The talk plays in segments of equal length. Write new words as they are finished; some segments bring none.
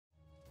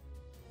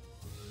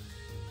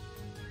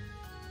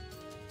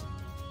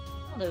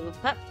Hello,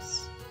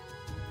 pups.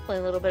 Play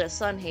a little bit of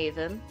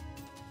Sunhaven.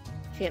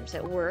 Champ's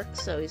at work,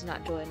 so he's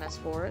not joining us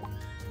for it.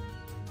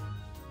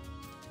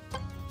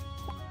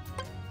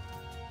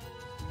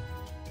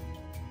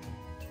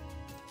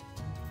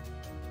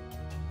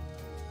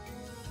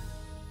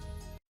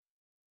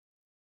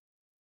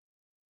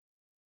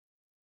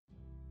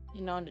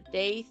 And on to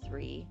day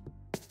 3.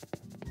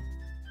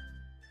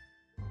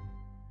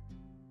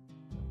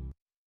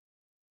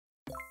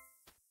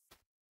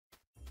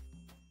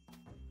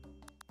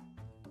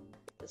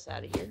 Get this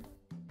out of here.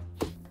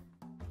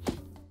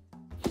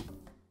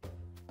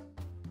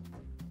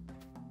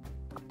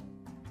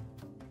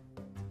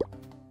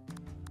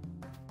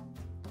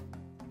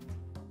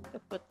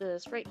 I'll put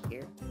this right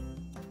here.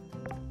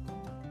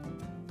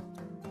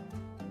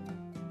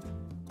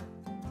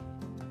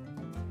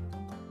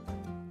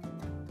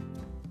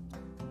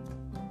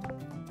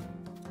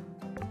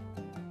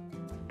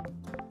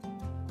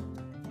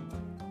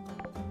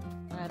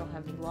 I don't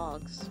have any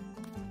logs.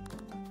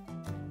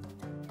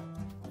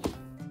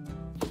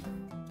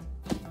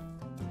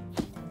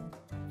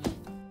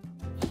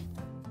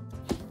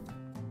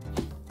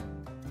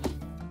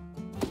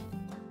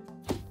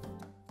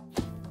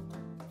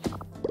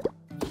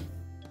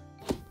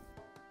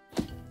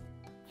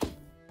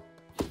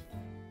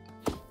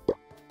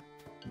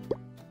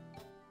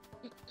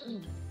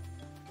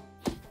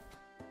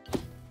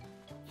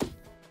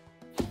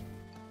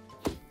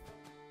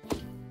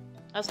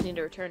 I also need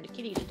to return to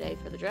Kitty today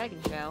for the Dragon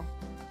Chow.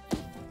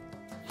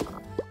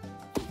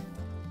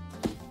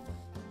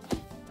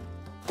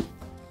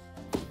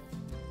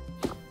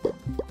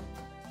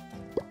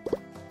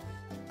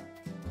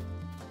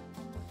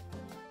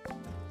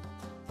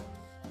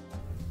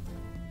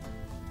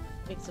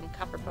 Make some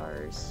copper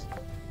bars.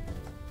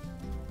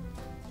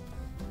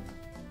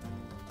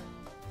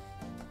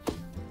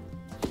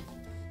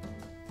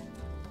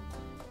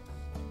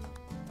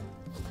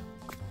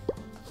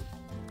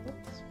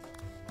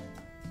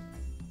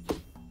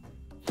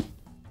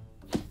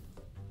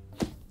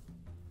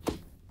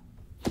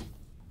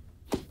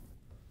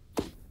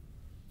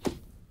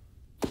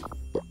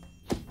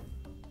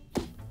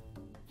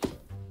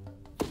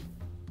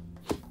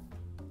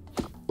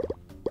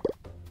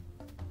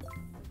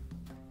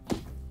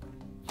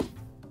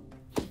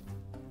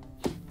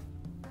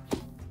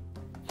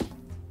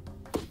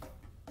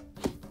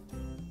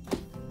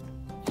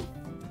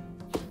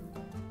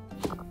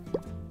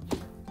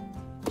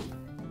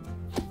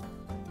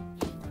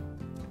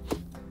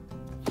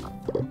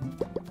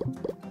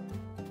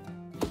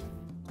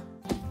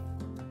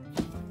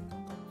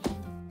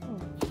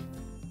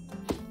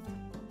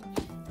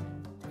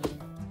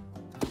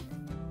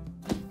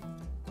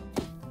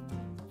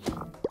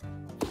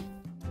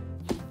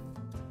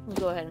 We'll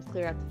go ahead and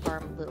clear out the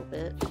farm a little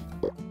bit.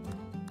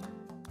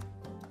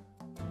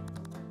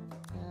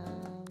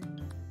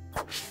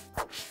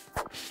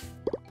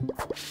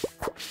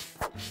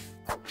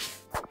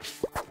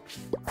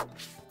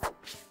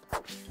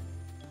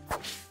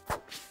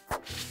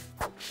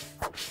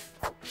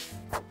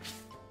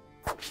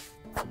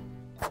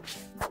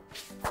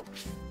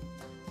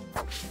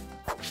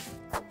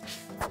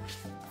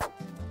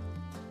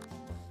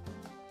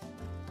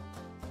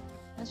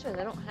 That's right,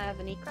 I don't have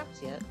any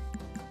crops yet.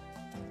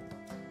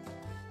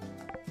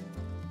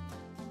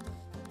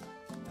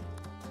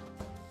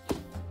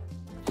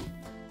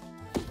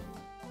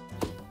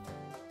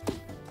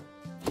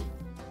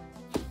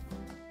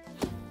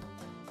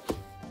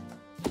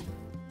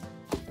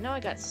 I know I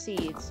got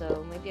seeds,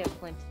 so maybe I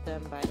planted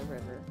them by the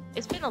river.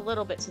 It's been a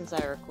little bit since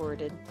I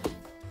recorded.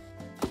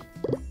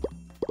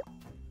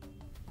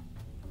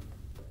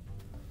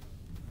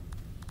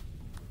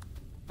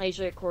 I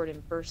usually record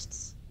in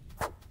bursts.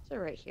 So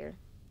right here.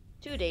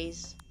 2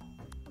 days.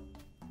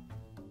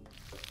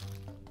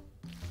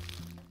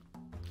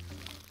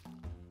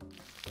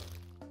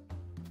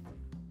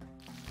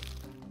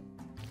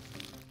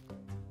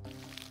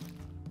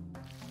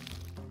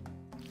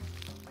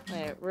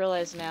 I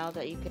realize now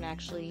that you can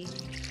actually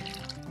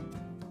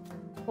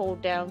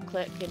hold down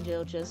click and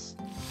you'll just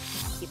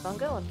keep on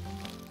going.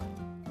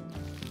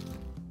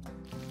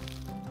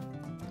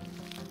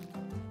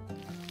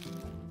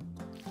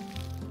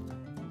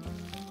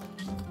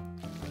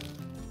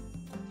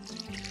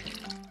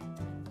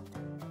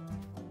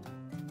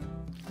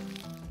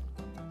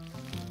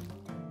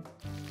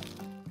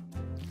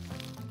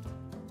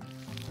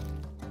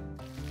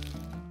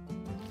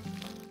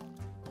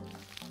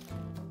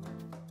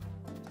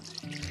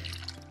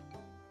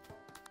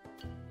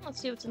 Let's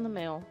see what's in the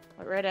mail.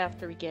 Right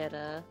after we get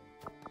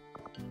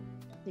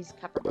these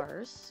copper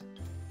bars.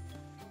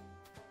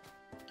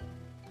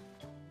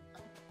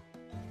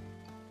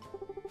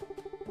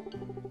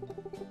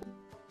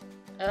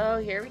 Oh,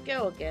 here we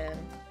go again.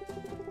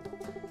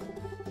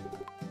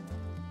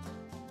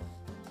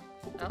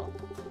 Oh.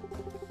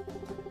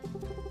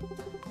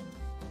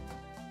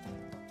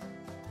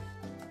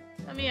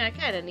 I mean, I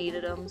kind of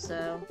needed them,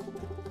 so...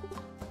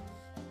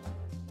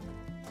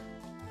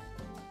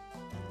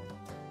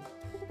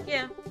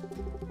 yeah.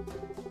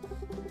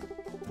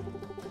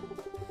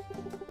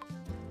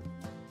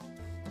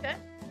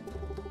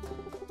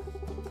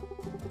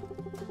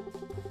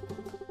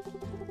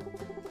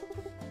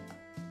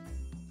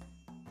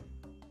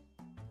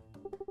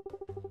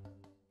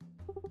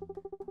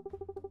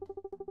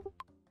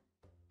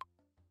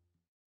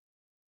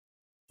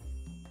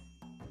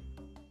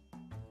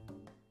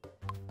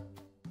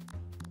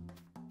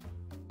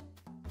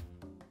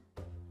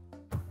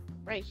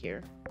 right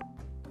here.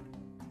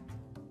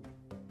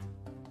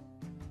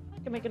 I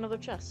can make another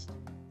chest.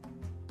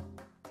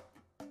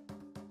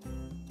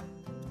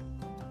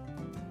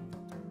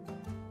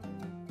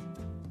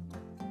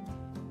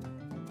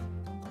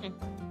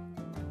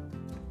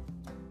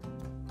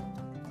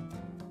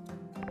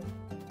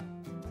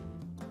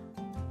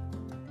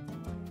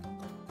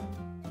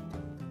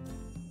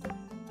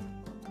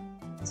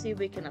 See if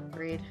we can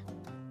upgrade.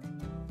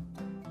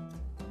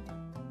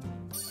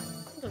 I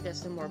think I'll get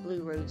some more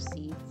blue rose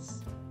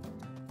seeds.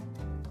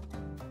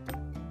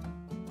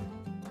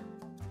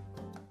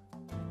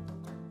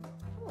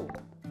 Oh.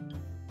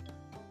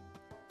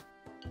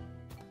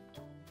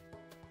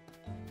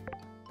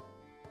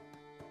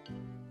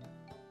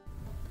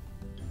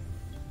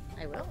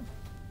 I will.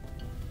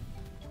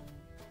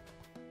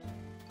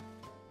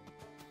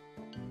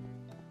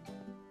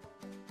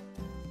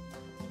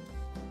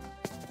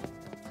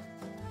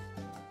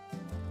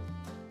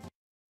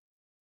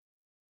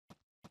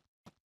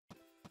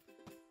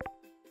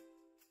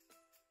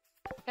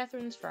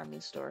 Catherine's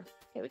farming store.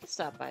 Okay, we can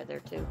stop by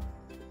there too.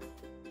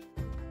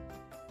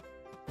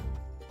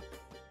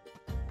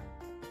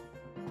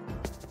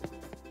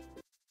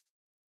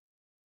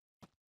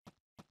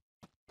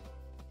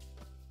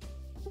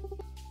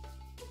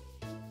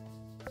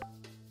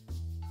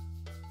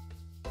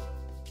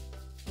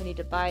 We need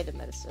to buy the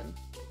medicine.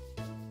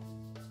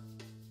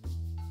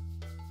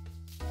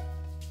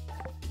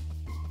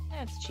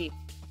 That's cheap.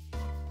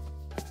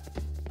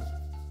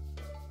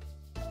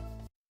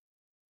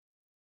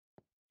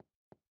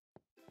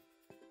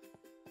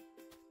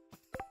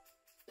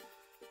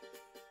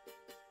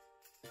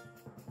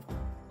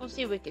 We'll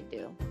see what we can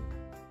do.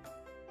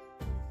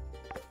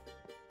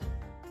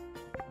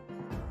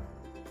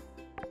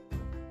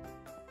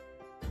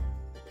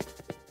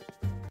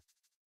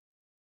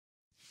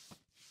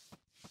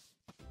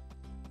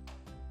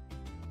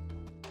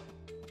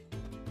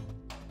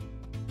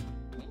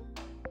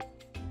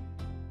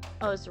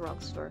 Oh, it's the wrong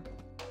store.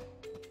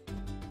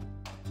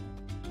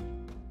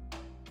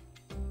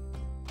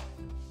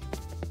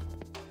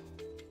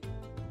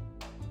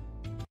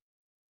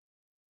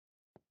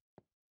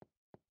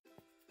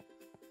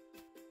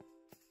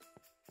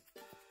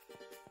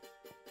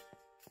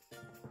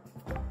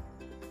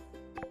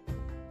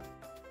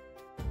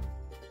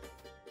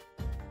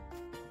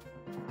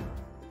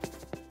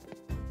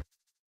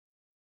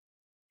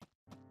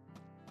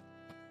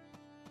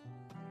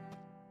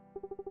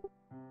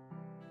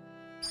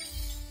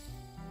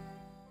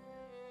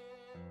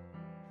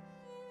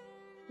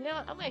 You know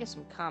what? I'm gonna get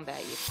some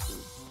combat EXP.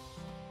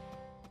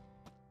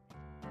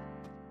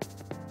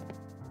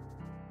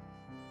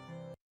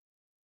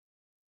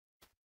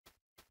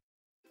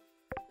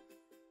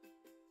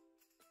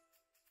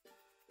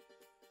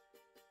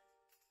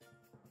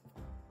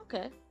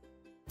 Okay.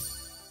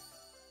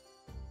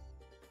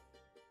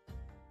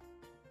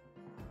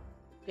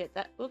 Get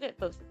that. We'll get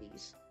both of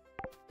these.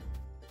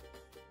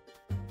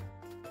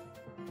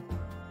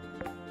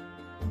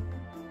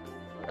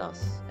 What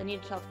else? I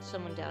need to talk to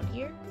someone down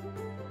here.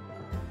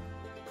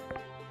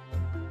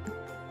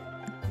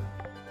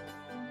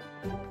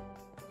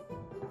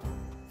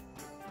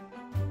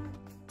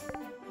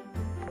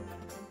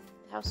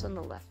 House on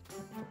the left.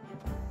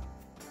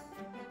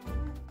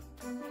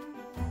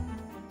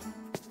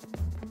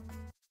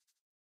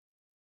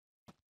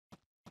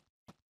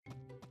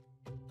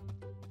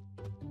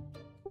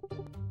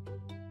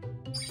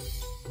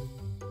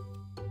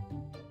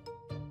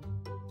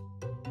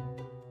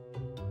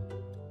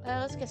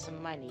 Let's get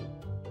some money.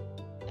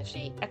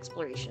 Actually,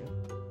 exploration.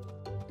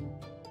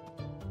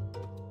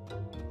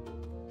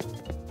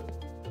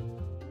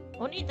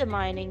 We'll need the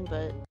mining,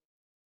 but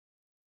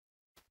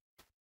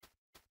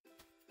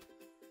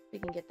we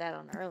can get that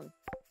on our own.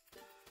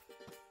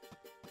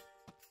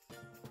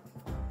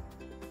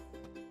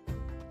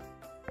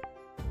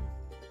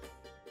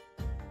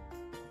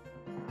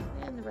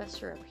 And the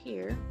rest are up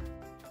here.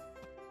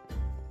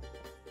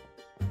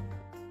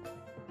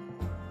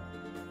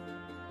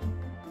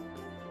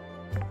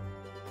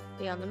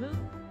 They on the move?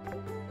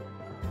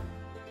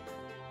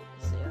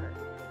 Yes, they are.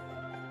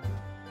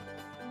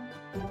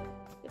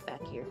 Get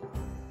back here.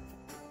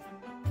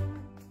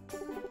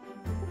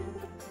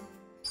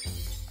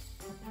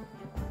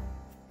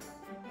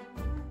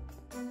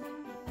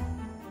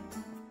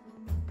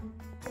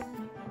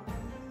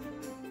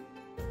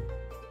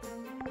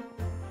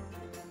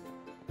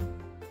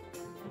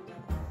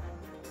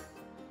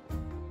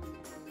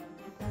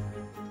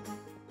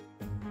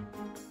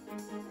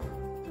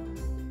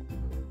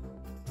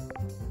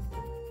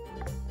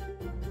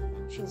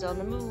 She's on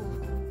the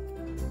move.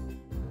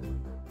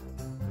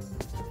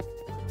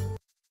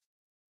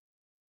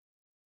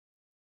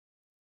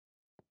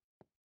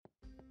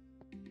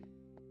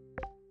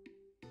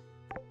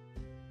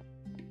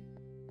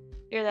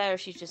 Either that or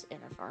she's just in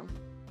her farm.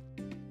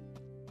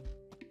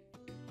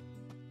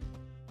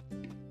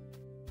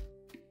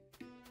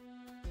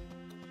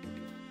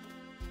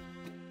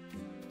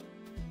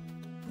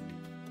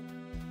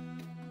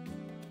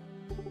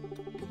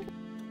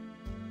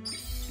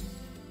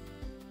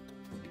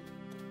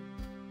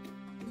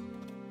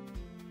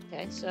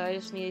 Okay, so I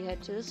just need to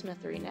head to the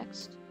smithery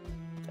next.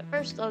 But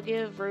first, I'll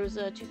give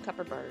Rosa 2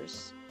 copper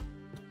bars.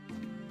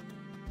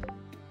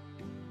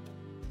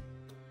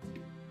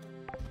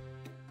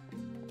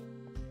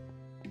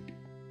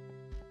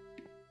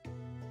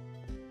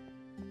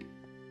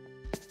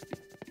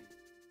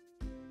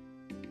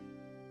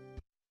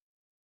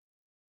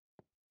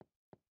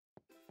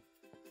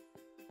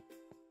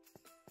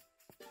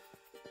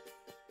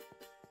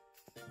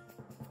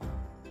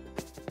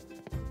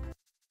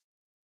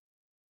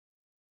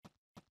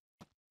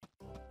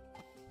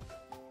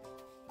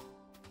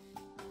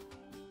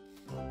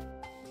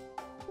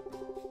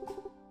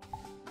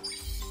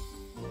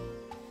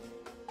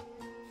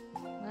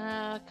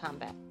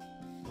 Combat.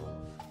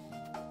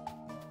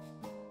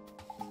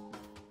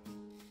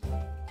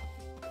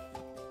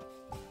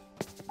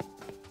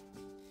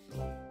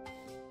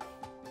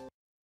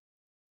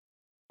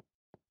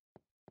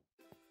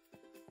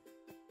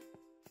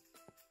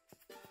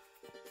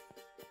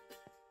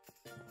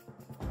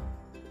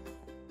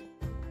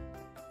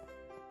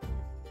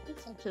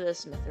 Let's head to the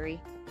smithery.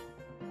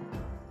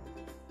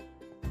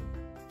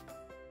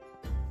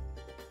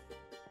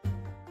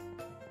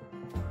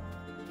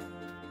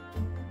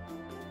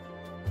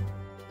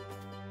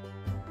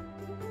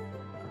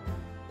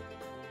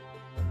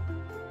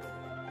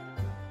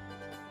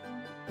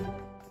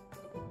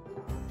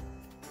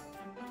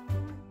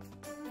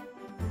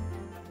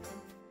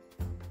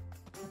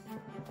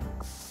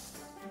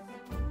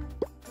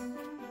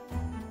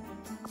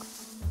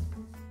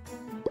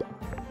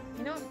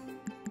 You know,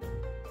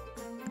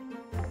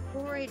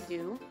 before I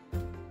do,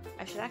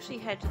 I should actually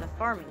head to the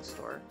farming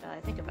store, now that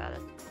I think about it.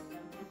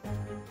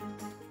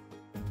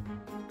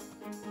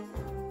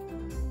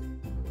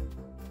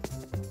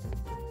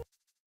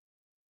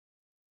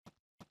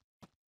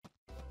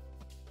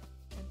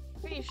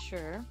 I'm pretty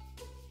sure.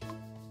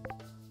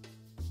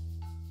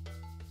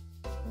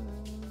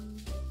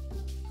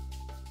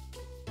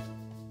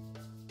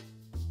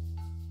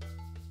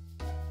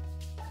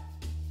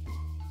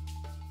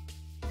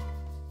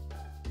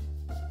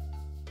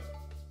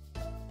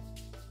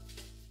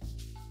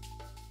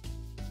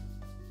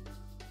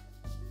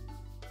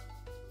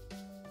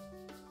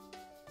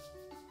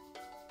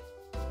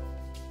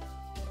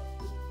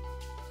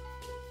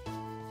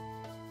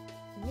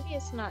 Maybe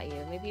it's not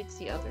you. Maybe it's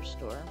the other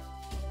store.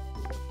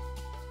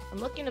 I'm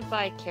looking to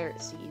buy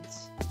carrot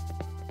seeds.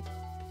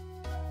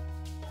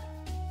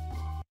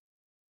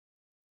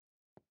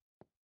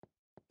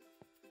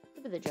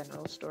 Maybe the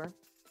general store.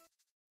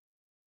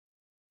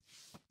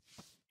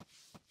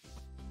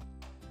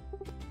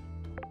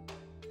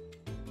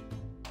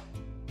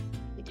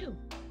 We do.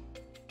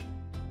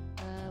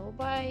 We'll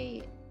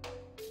buy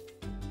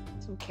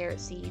some carrot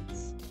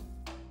seeds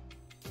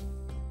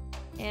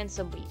and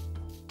some wheat.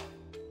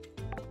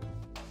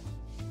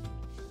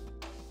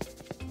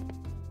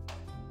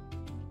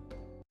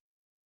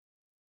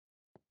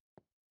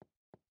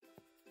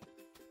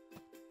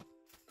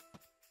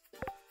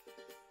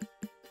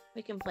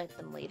 We can plant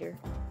them later.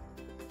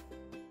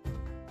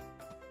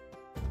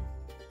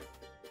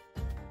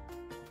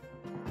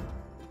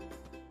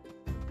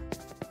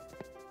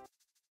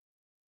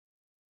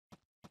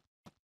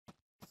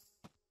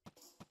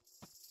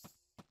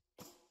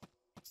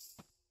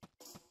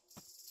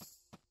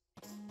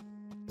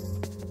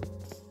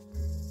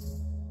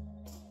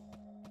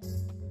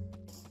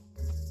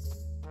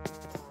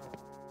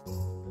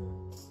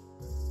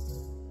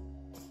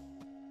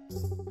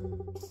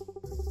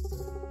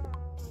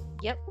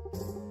 Yep.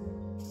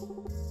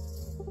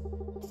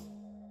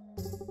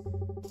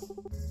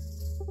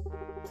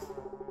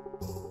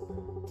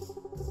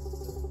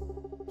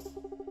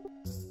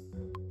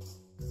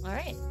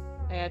 Alright,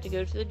 I have to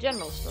go to the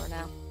general store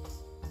now.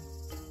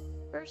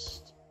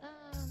 First,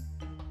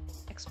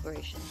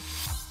 exploration.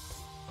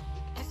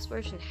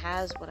 Exploration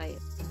has what I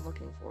am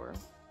looking for.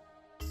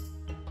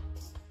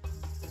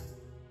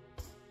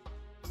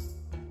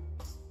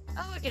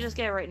 Oh, I can just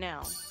get it right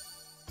now.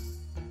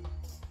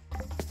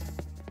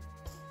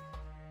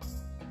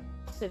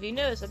 So if you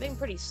notice, I'm being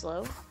pretty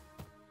slow.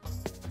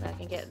 But I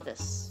can get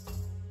this.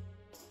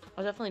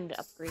 I'll definitely need to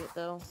upgrade it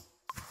though.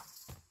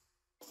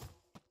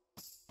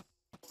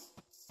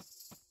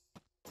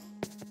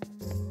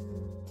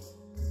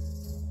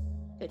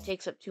 It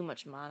takes up too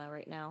much mana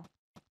right now.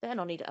 Then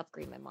I'll need to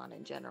upgrade my mana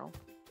in general.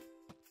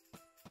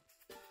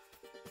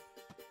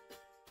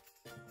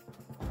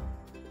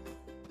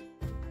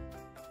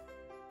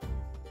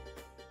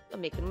 It'll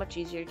make it much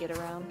easier to get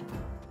around.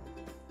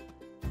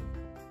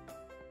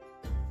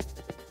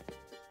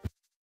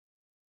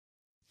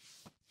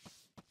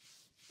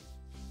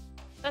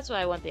 That's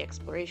why I want the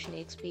exploration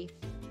XP.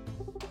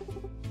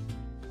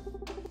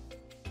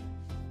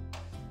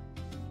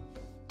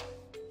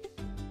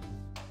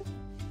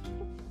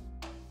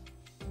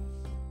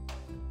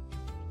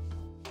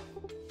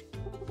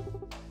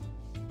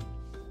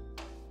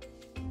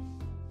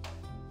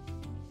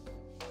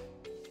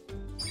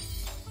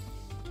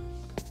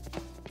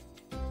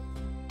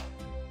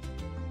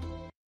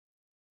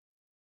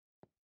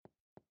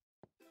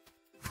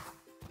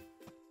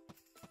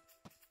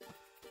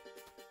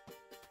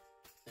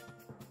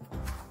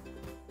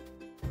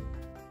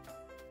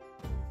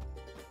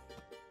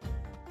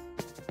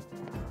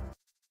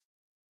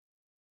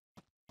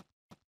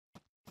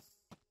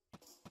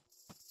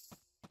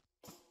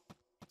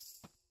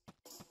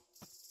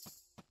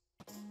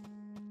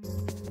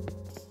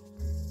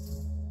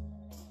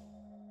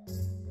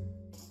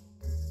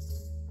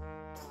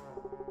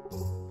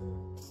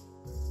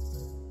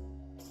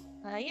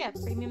 Yeah,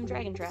 premium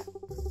dragon trap.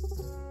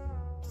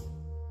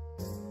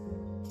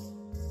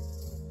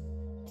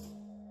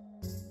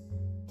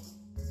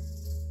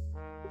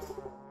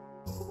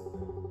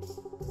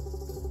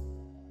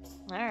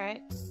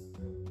 Alright.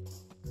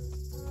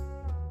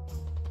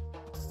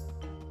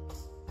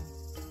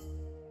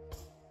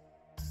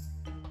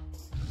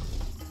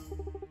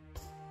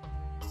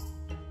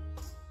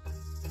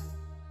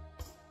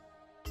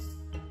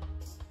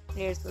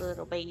 Here's the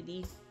little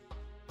baby.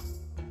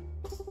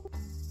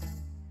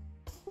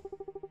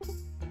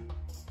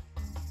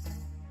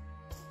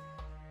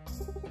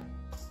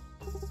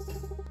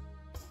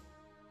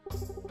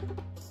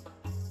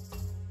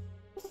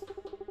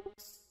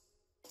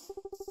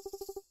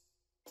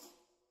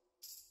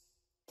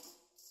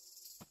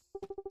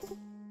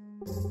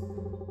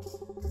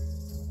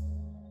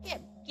 Yeah,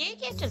 you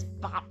can't just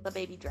bop the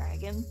baby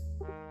dragon.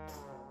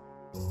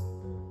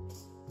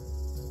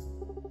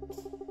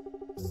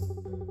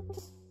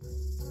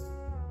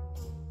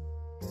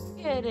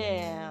 Look at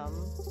him.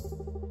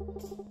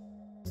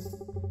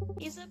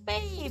 He's a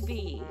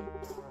baby.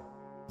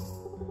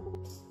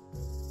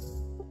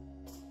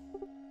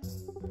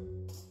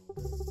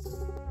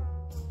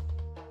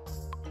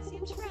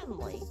 Seems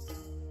friendly.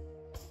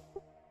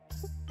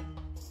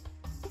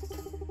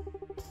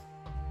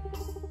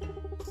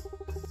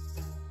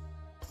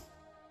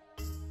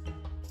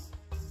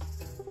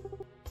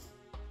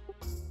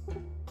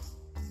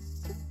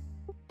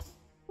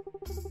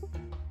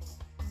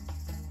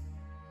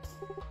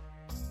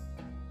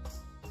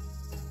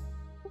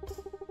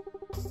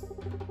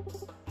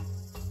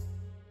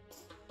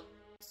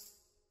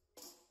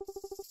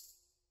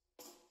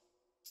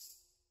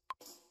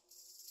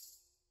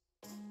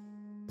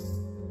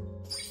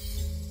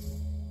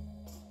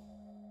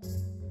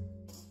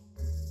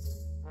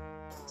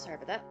 Sorry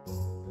about that.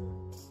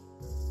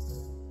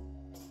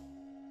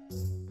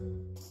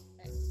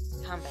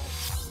 Combat.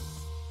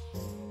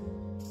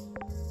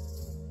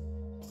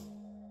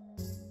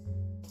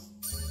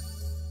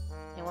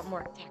 I want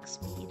more attack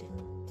speed.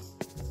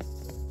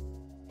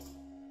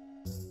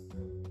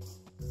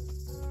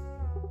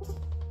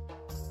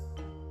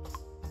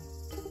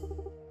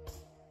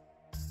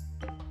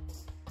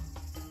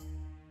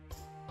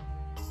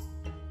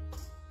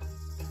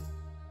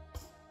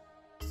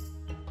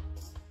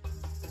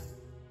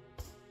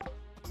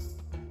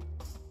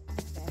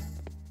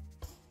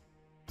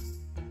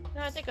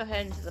 No, I think I'll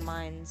head into the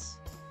mines.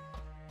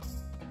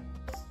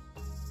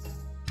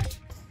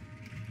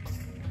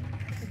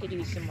 I could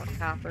use some more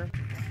copper.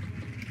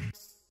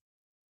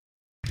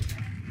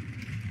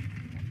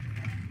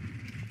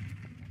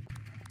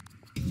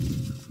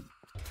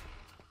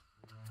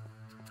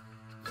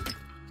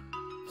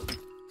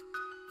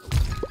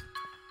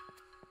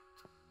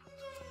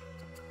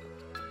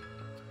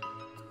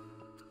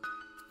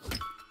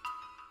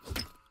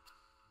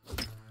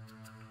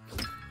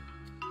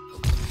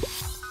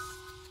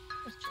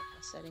 Let's check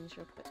my settings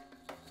real quick.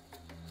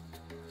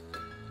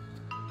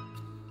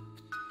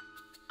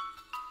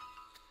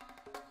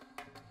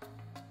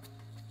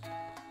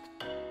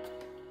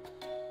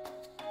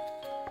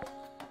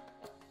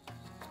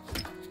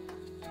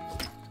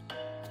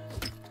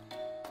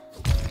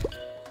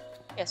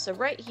 Yeah, so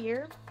right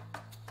here,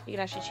 you can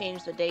actually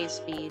change the day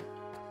speed.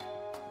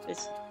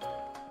 It's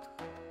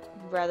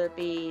rather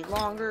be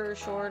longer or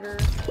shorter,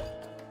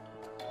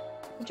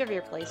 whichever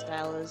your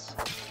playstyle is.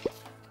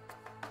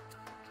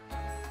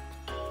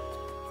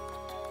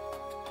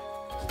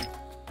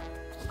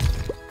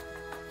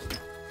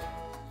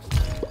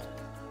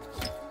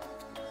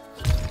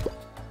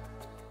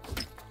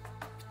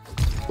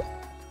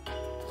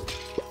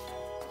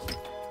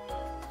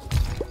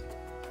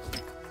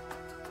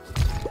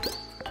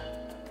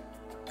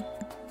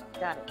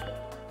 Got it.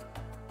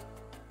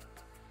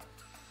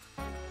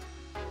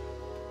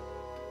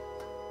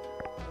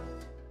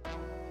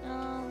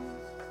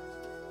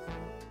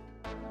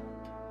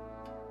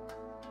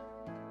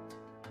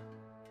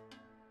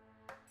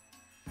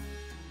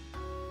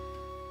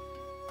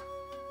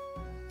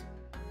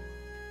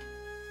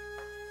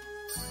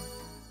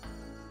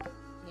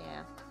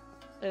 Yeah.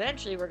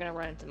 Eventually we're gonna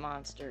run into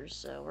monsters,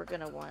 so we're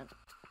gonna want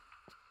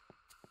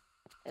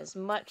as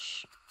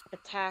much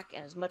attack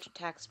and as much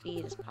attack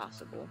speed as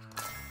possible.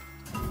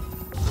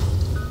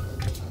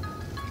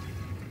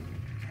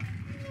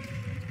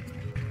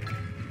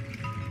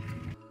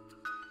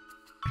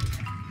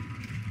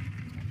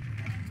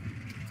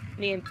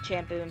 Me and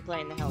Champ have been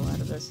playing the hell out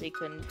of this, so you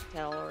couldn't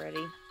tell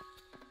already.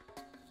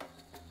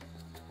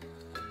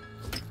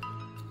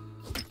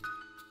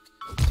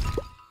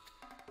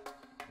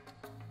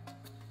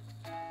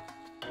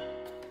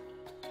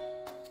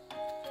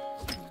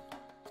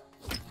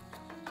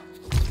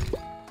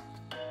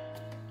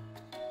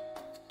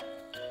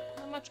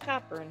 Not much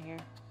copper in here.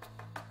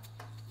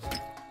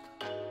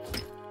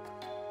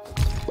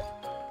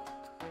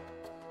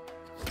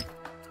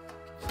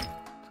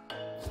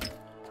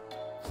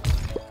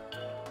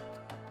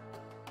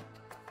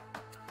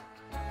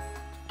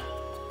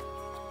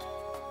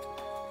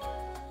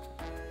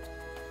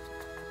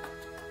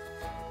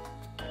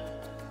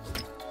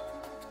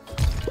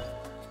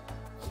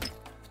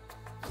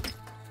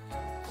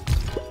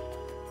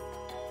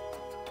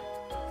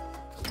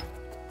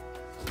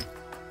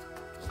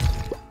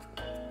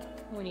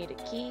 We need a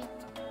key.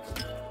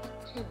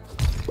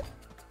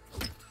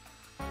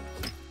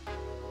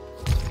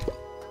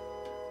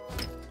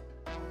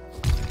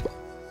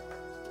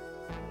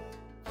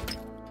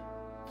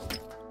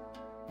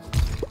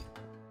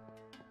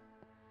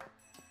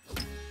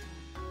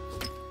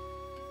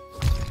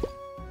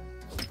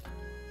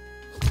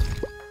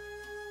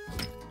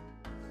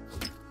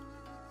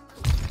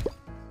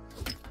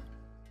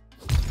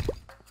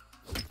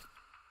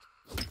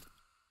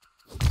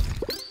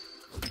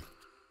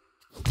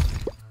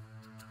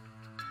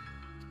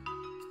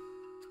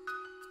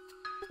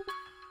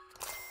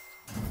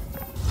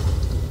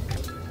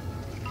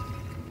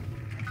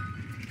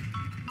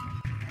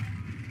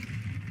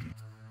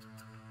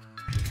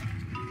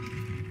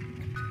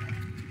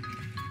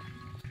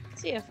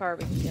 See how far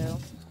we can go.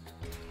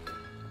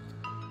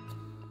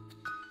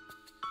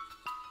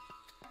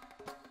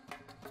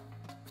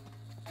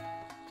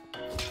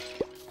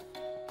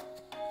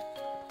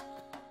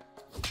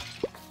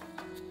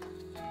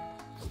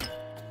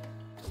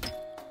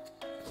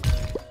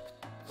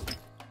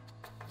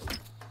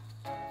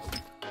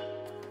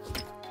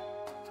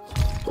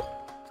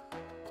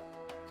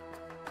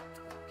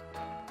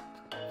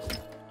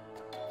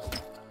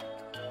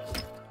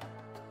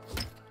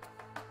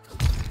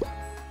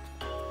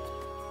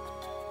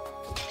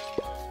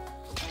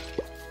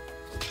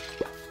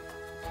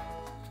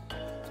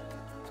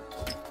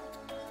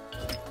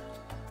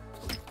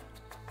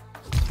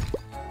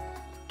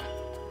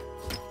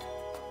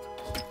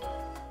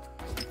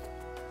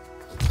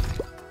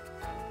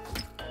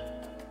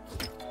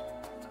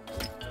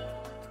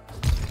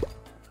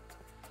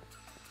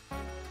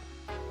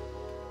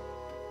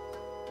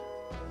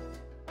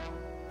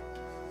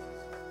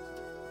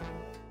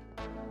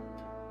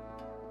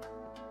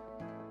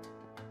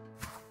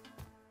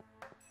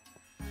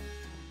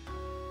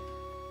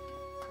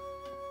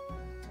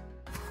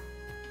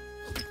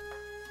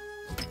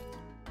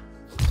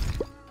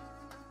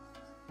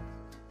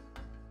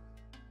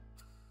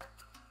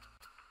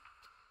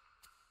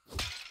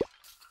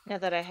 Now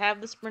that I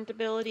have the sprint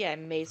ability, I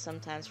may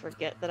sometimes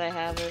forget that I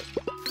have it.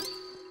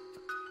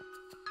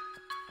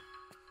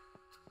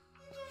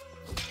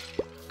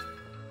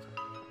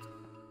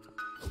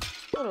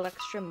 A little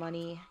extra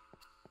money.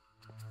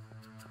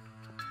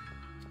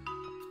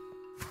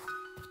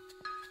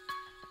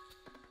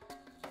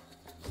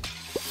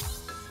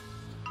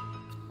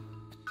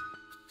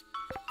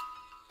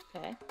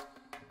 Okay.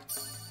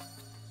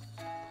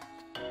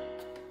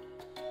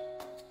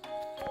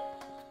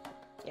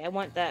 Yeah, I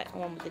want that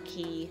one with the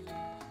key.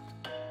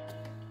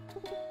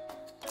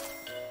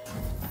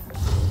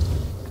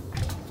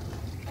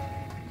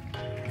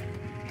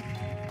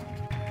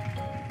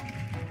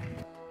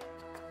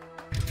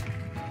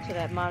 So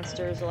that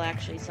monsters will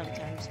actually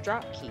sometimes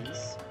drop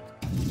keys.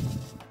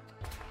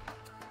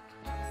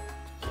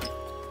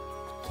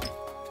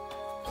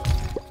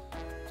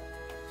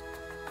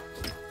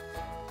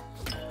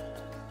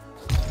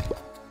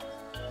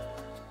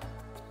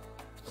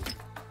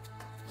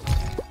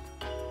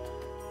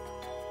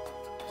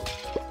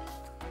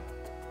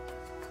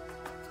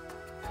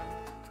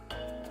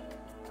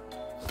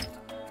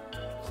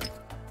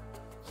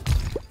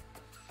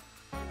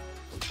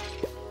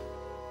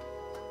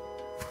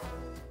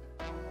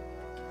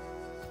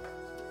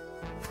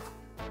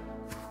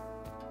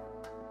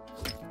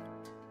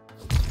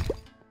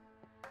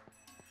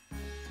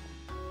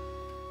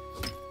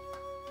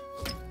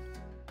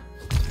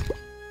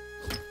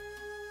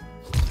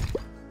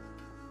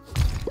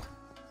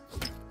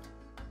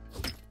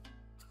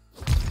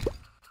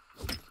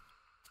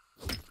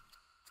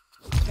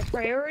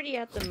 Priority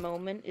at the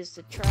moment is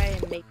to try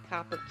and make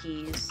copper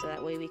keys, so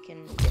that way we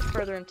can get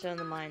further into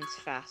the mines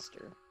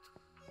faster.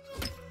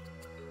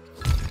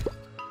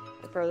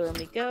 The further in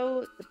we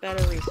go, the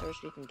better resource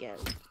we can get.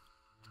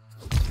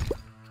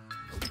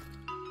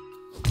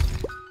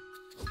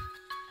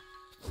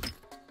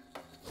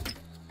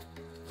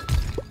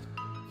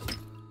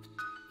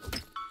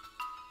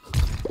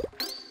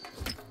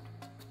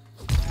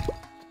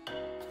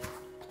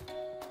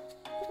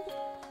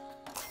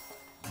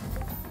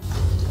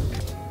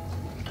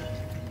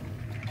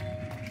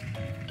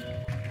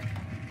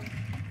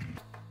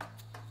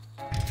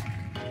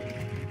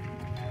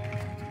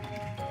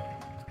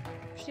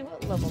 Actually,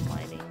 what level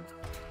mining?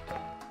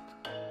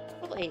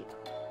 Level 8.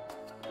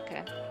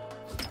 Okay.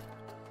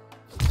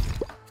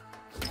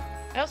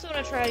 I also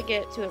want to try to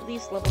get to at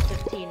least level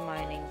 15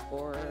 mining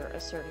for a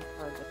certain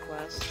part of the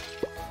quest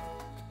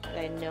that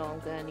I know I'm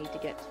gonna need to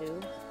get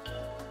to.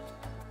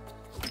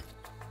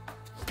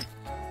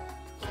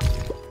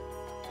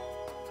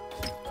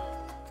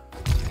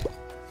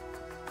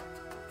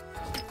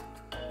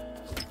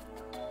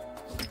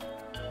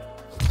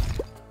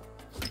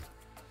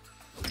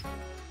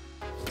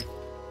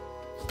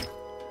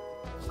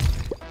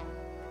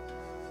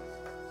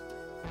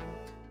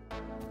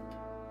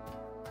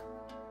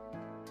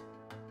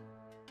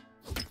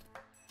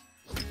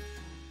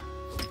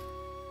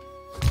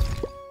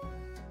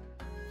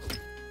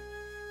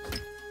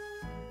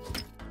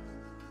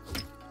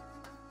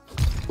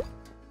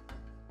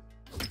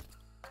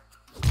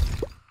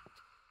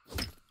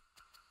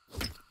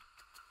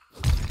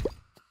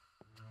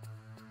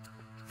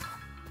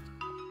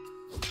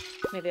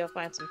 Maybe I'll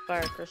find some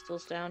fire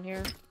crystals down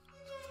here.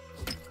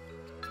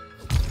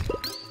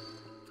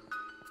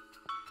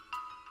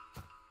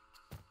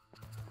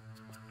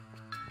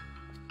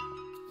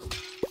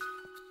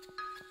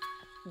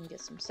 And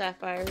get some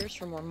sapphires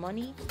for more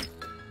money.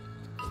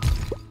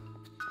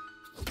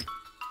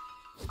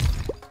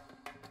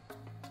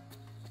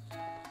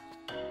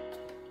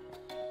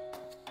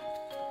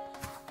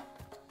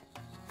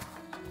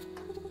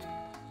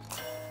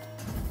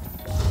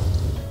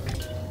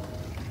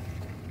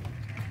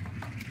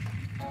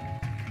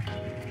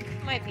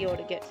 Might be able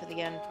to get to the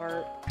end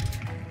part.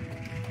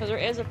 Because there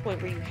is a point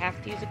where you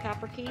have to use a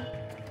copper key.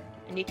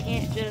 And you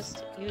can't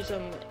just use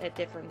them at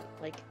different,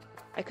 like,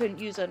 I couldn't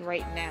use them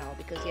right now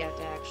because you have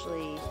to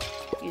actually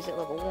use it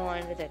level 1,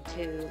 and then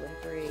 2, and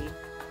 3.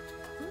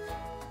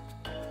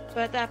 But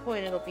at that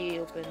point, it'll be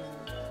open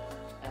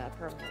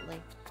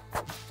permanently.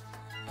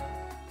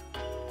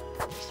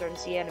 You're starting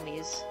to see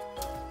enemies.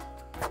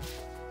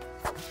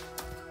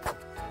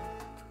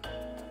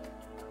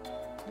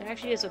 There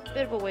actually is a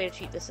bit of a way to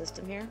cheat the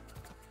system here.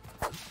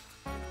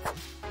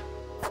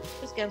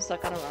 Just get him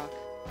stuck on a rock.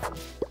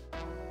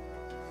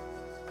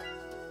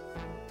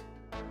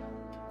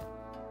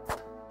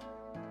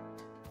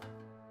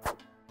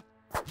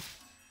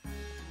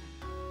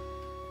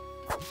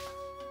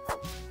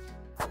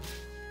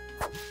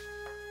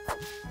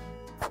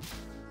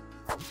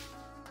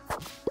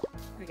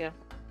 There we go.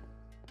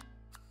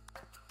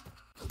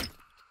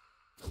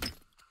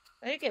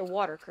 I did get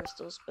water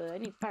crystals, but I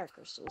need fire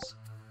crystals.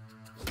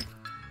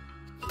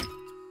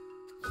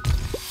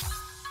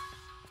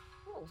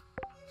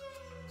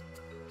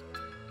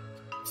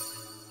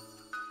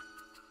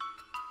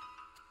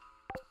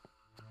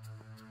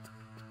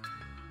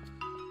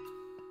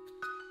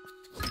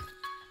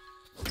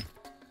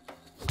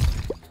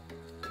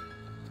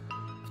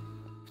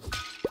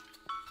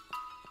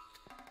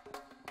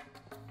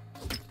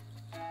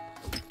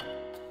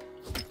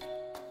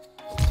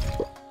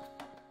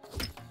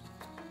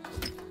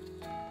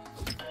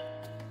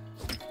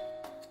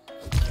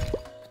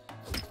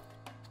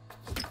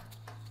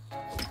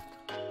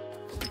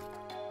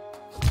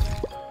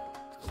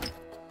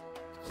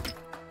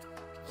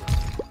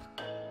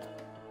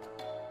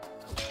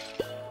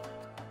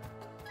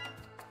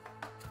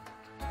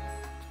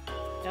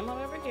 Come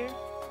on over here.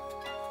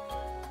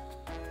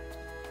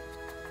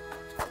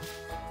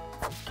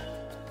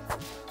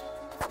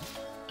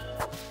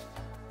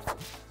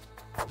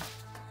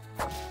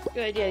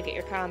 Good idea to get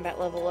your combat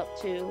level up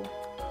too,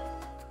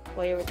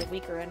 while you're with the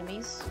weaker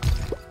enemies.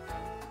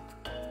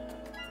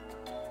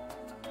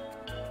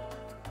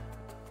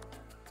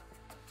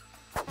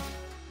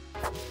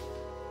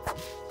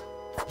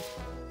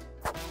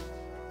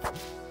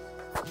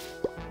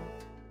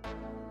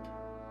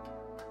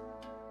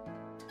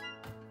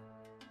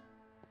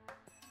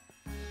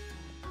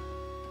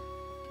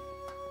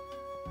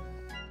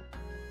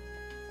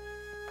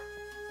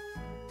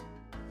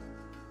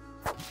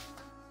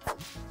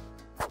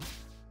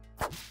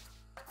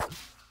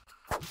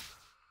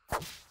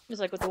 Just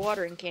like with the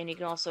watering can, you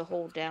can also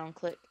hold down,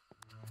 click.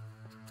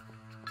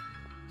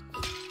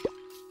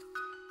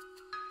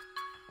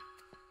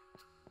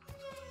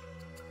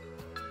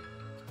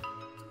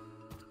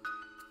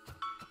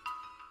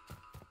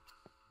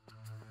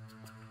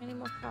 Any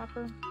more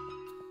copper?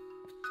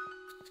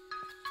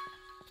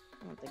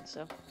 I don't think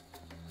so.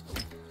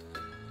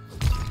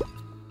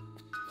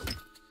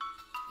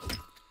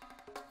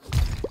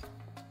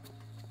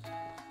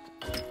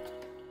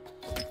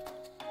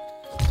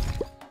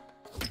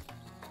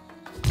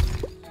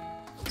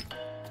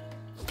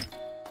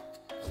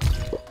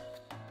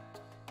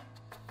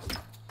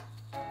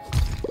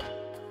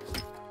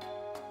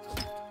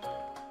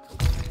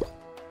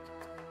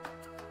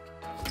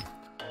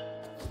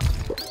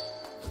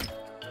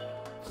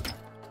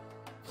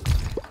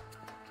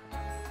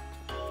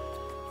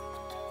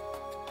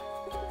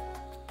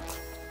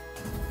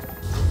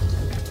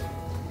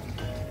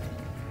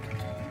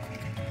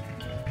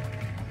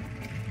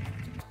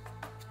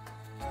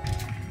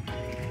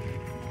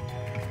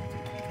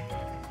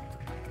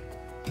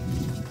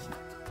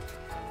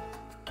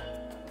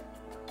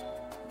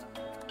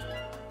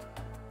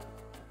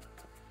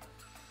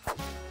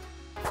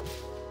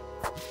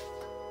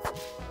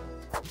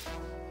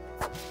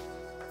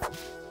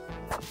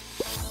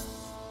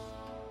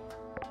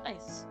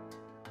 Nice.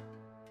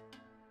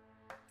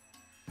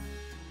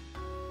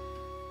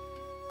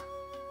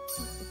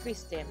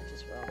 Increased damage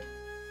as well.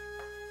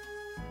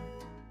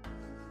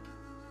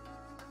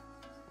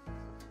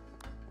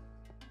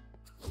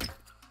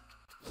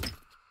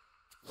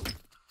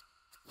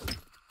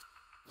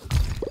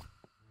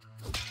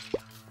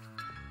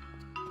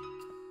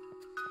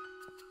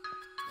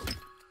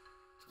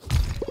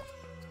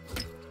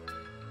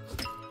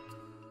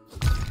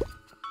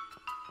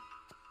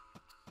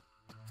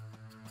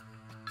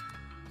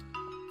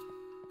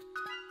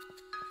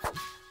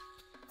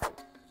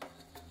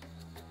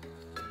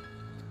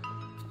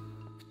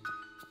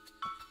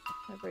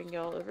 I'll bring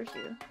y'all over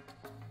here.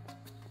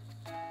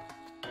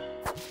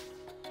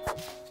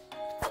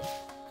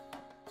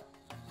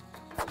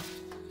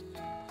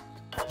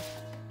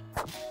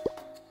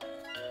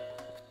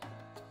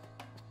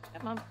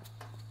 Come on.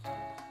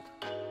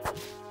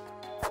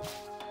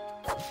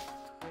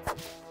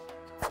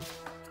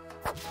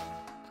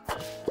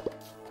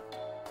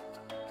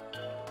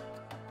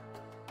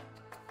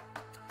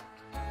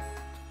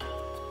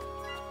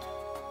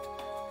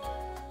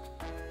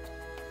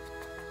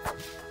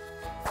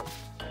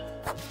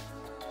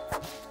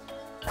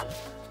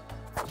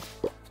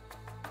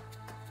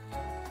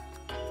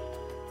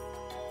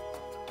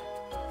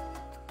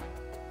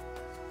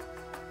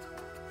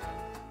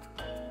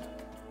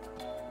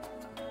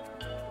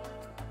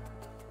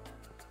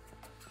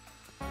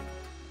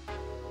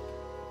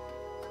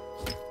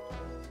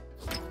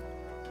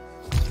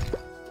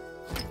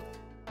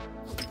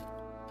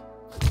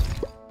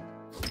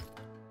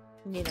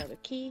 Need another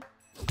key.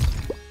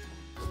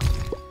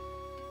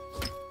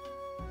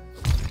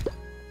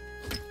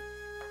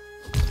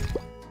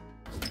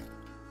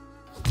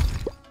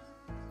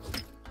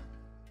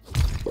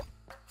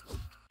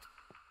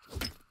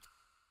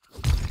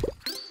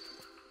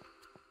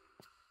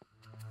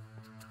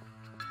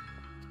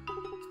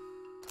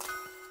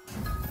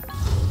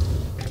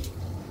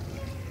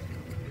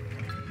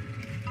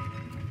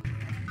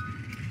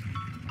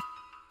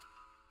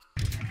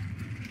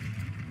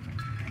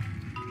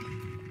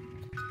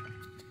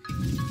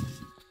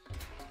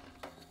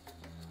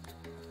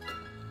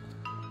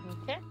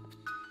 Okay,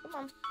 come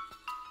on.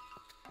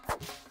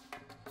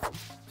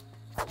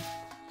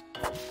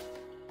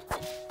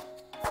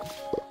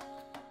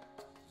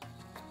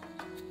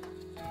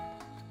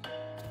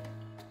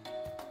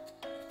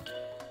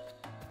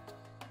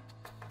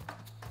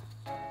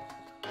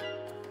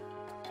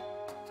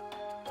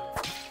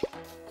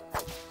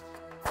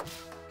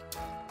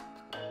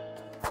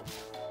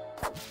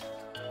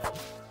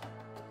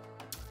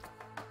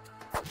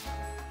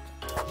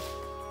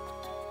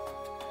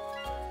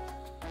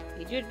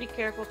 You do have to be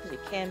careful because you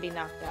can be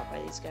knocked out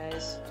by these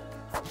guys.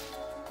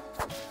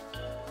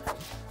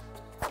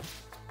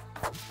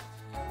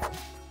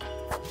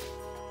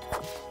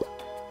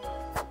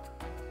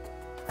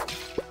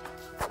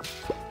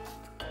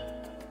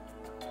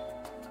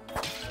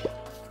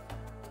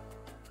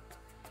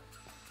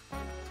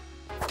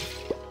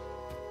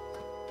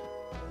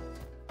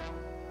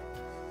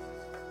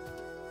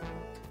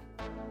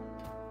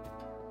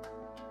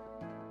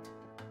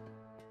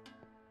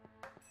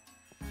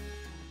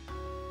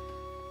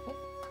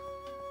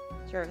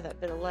 Sorry for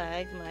that bit of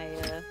lag. My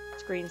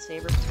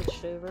screensaver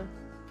switched over.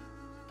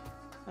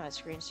 My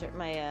screensaver,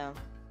 my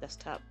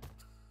desktop.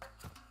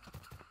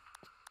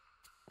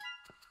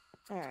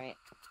 All right.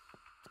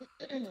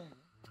 Oh,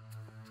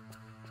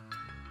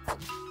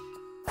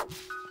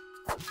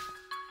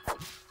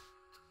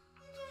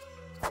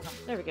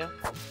 there we go.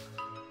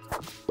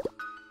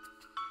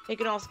 It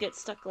can also get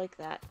stuck like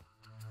that.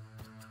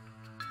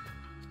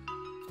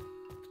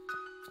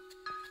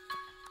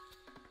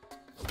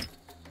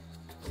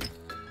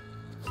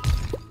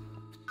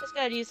 Just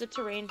gotta use the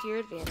terrain to your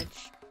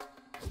advantage.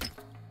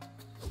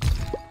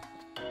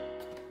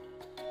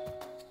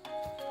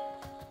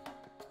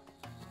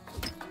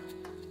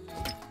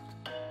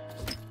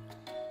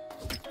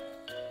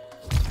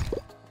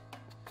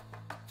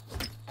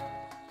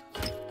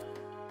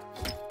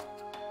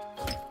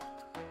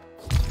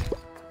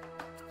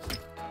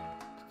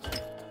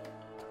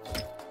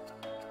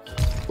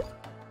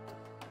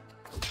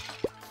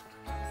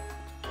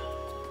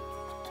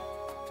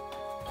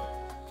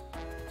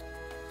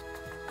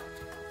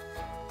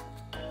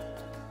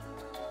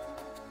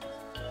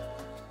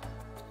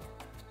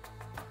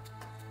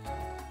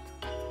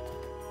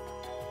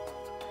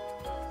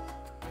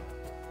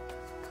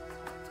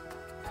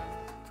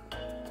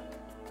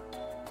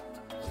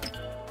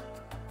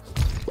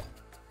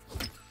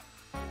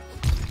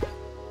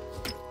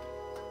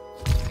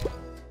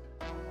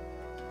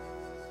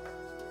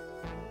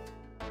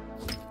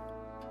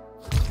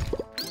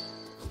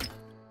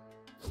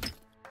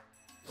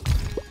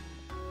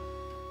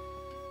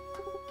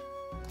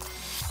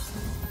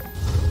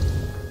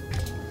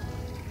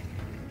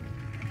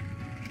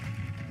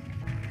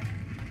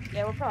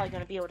 Yeah, we're probably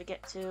going to be able to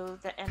get to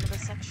the end of the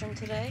section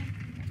today.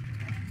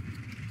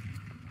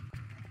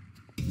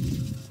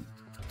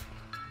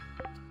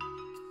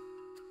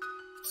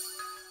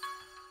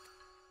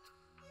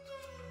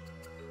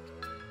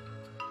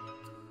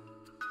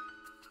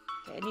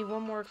 Okay, I need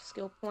one more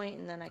skill point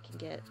and then I can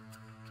get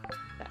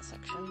that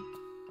section.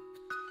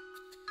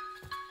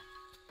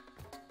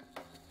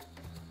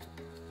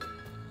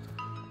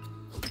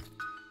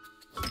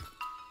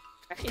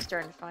 Actually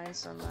starting to find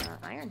some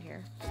iron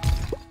here.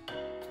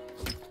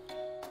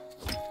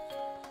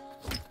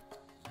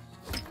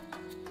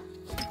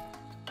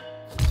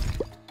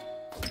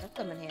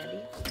 Come in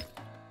handy.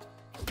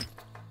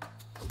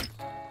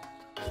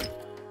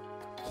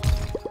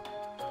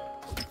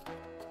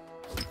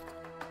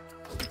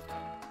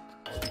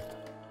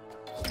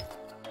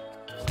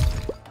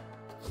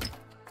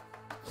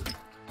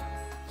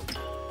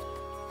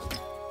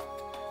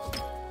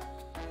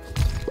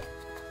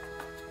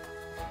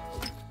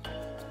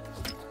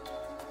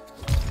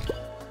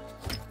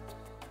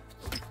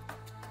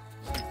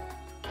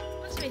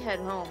 head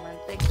home, I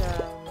think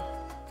I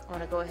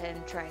want to go ahead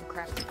and try and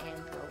craft an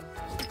anvil.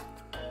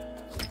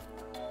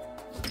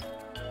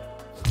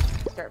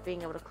 Start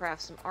being able to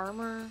craft some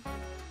armor,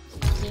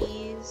 some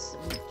keys,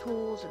 some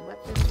tools and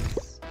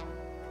weapons.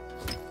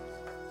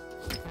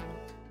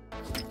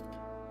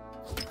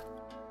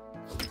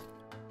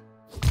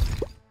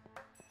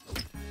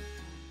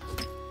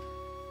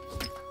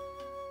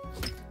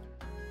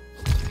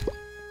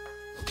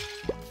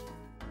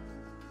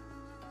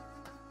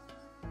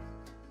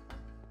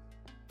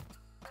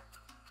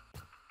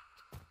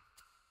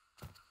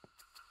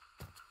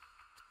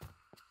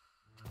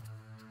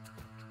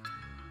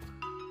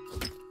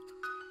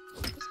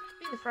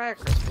 The fire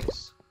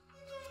crystals.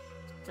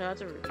 No,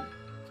 that's a ruby.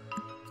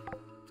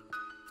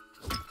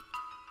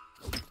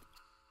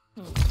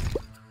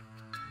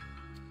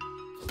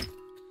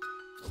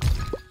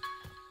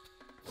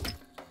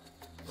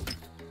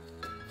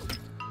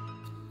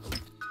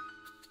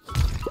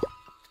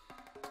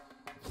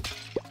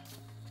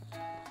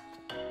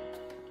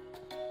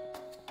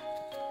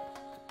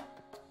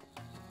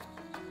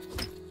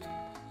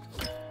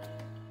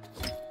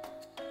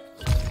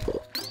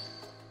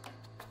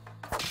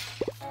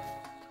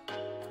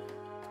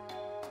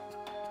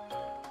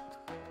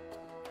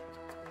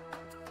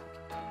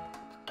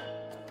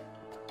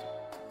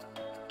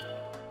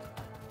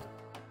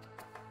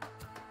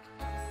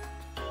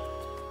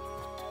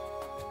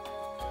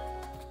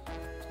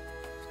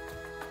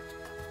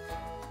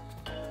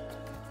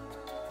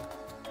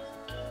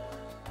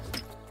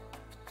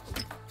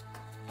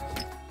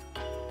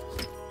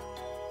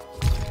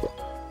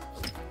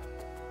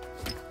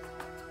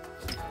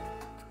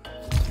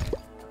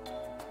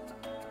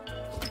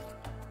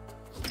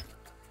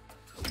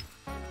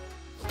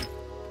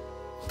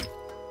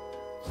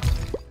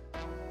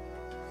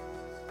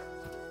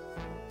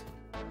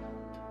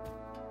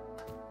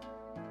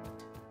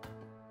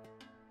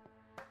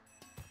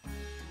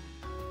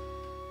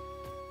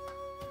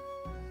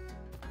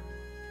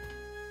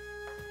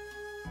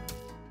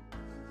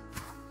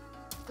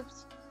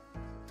 Oops.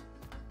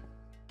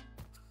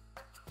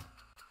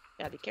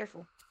 Gotta be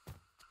careful.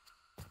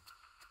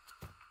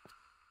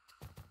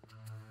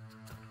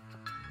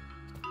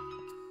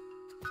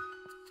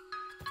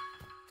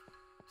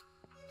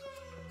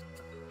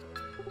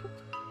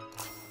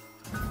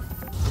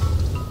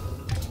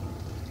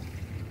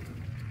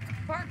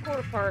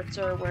 Hardcore parts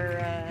are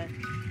where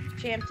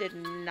Champ did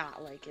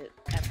not like it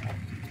at all.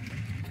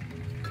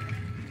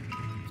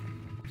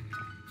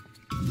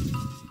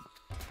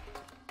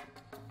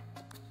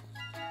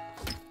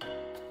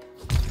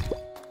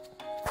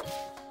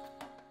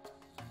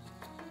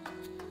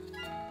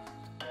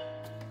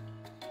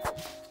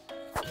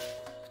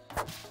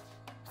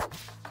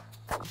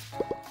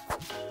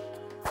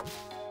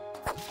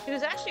 He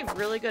was actually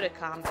really good at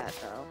combat,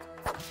 though.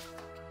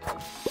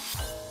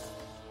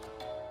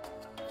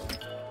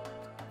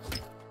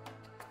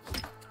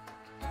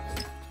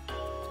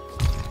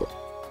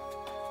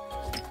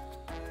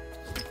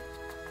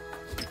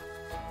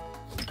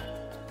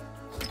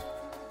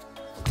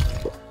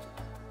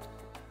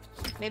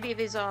 Maybe if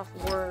he's off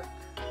work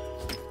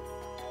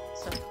at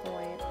some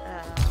point,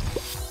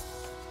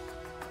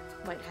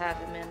 might have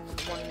him in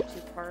 1 or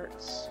 2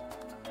 parts.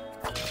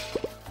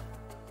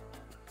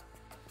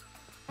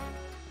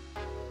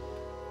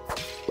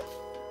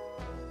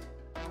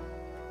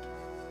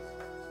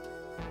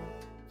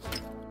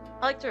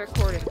 I like to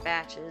record in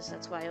batches,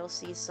 that's why you'll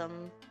see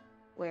some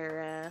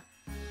where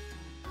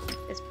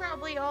it's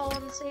probably all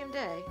on the same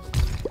day.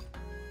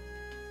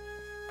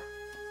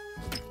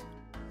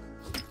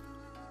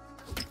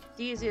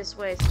 The easiest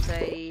way since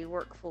I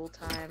work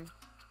full-time.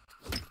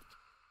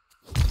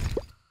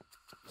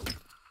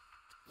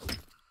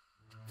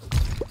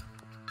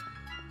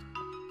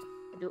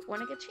 I do it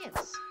when I get a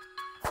chance.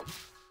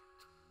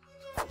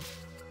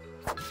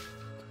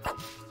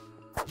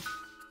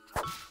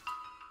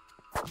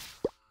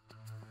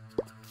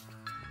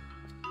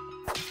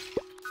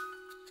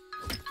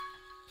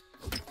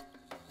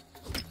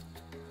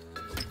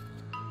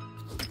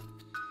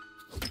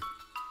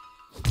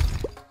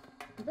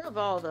 Above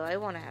all, though, I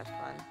want to have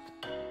fun.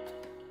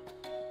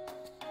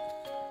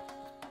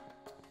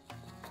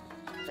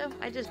 So,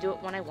 I just do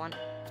it when I want.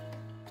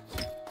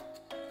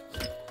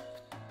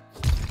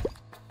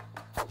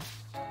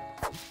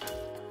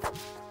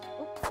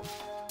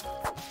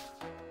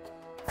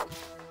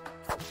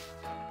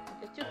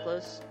 Get too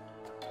close.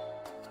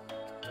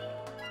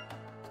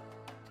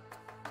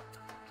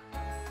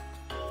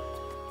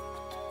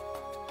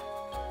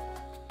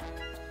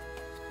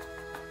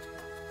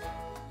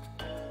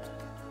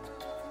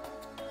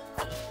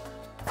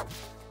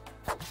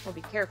 We'll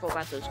be careful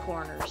about those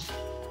corners.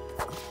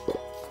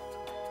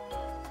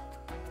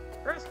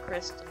 Earth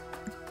crystal.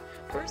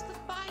 Where's the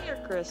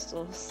fire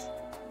crystals?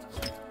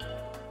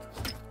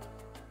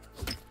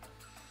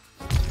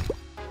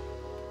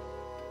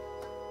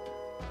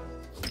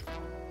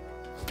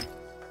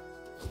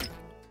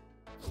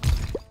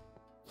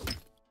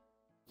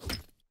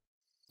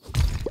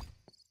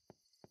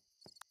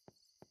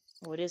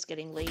 Oh, it is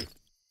getting late.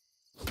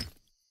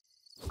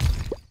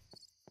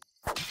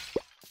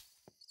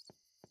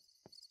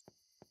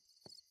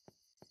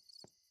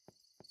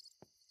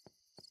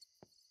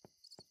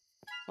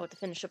 I want to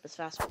finish up as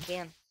fast as we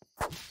can.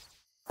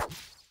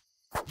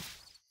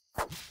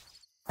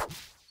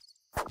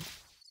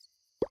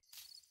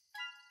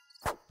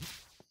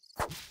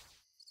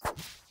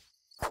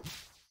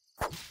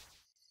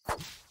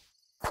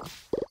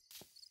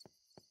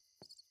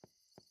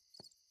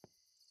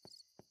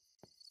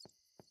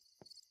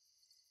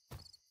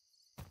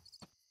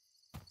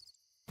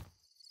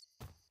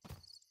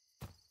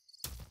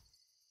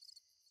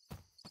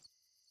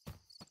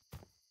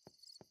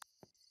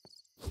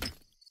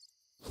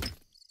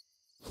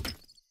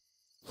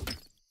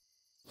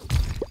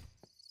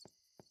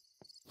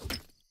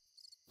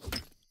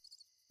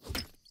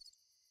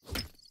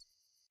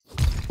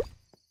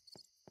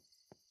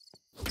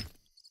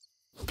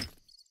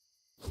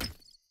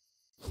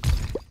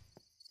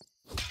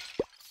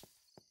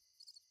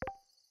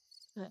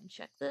 Go ahead and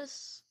check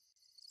this.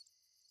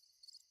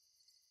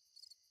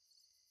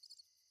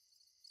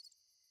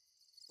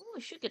 Oh,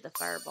 we should get the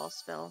fireball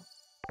spell.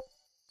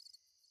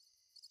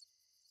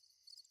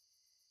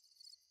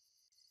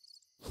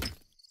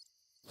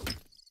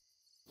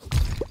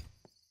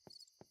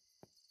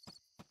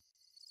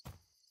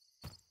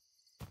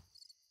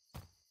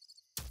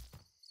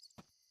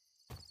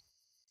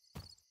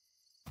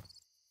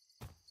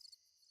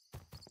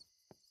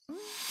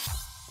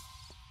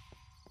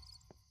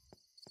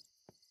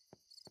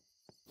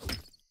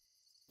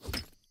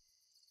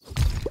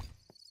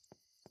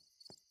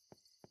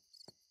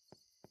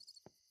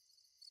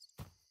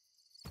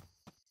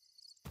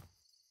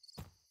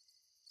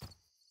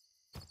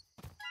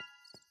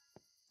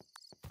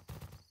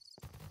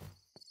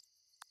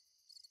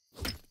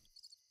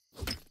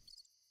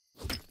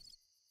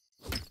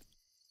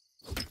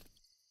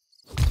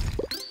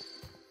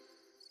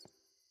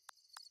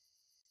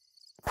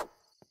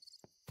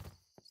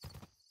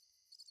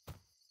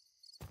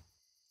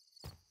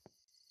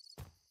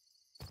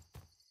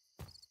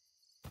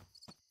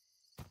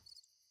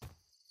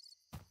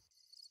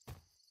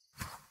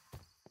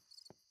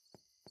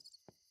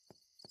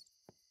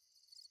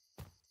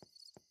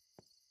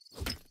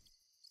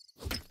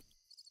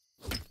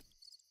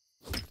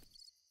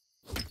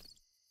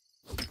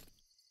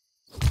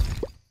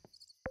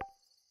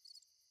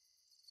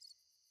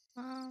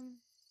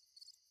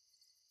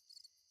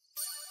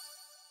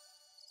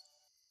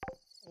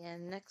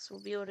 And next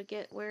we'll be able to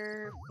get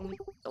where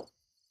oh,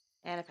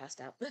 and I passed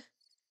out.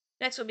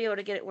 Next we'll be able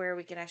to get it where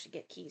we can actually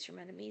get keys from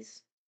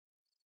enemies.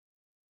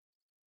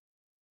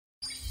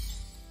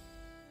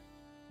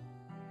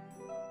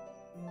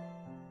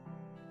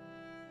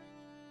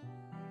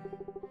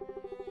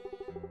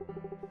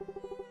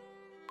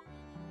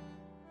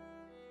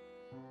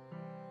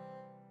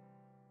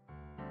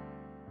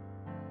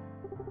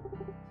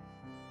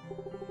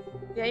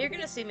 Yeah, you're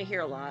gonna see me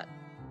here a lot.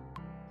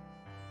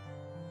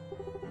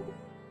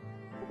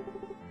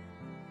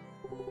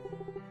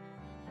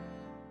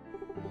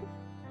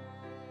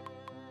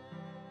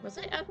 Was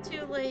I up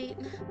too late?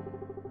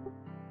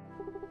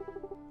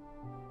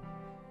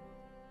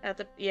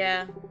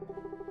 Yeah.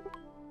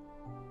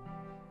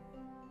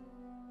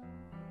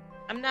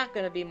 I'm not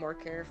gonna be more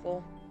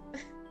careful.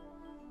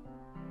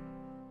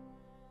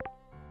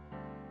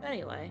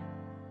 Anyway.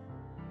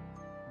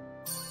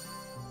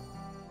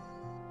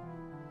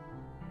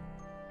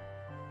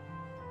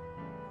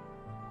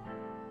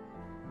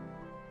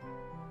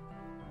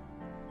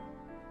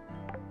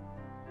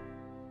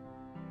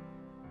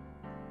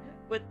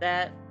 With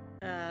that,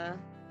 yeah,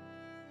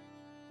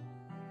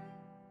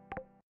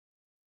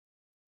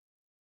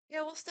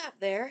 we'll stop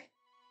there.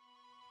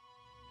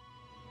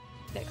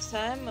 Next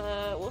time,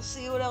 we'll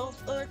see what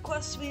other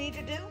quests we need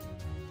to do.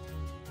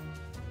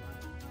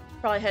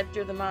 Probably head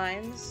through the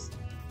mines.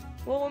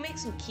 Well, we'll make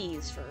some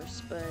keys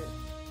first, but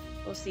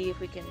we'll see if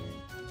we can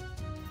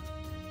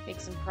make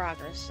some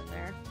progress in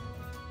there.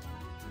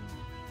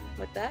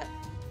 With that,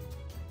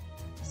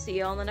 see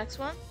y'all in the next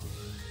one.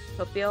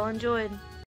 Hope y'all enjoyed.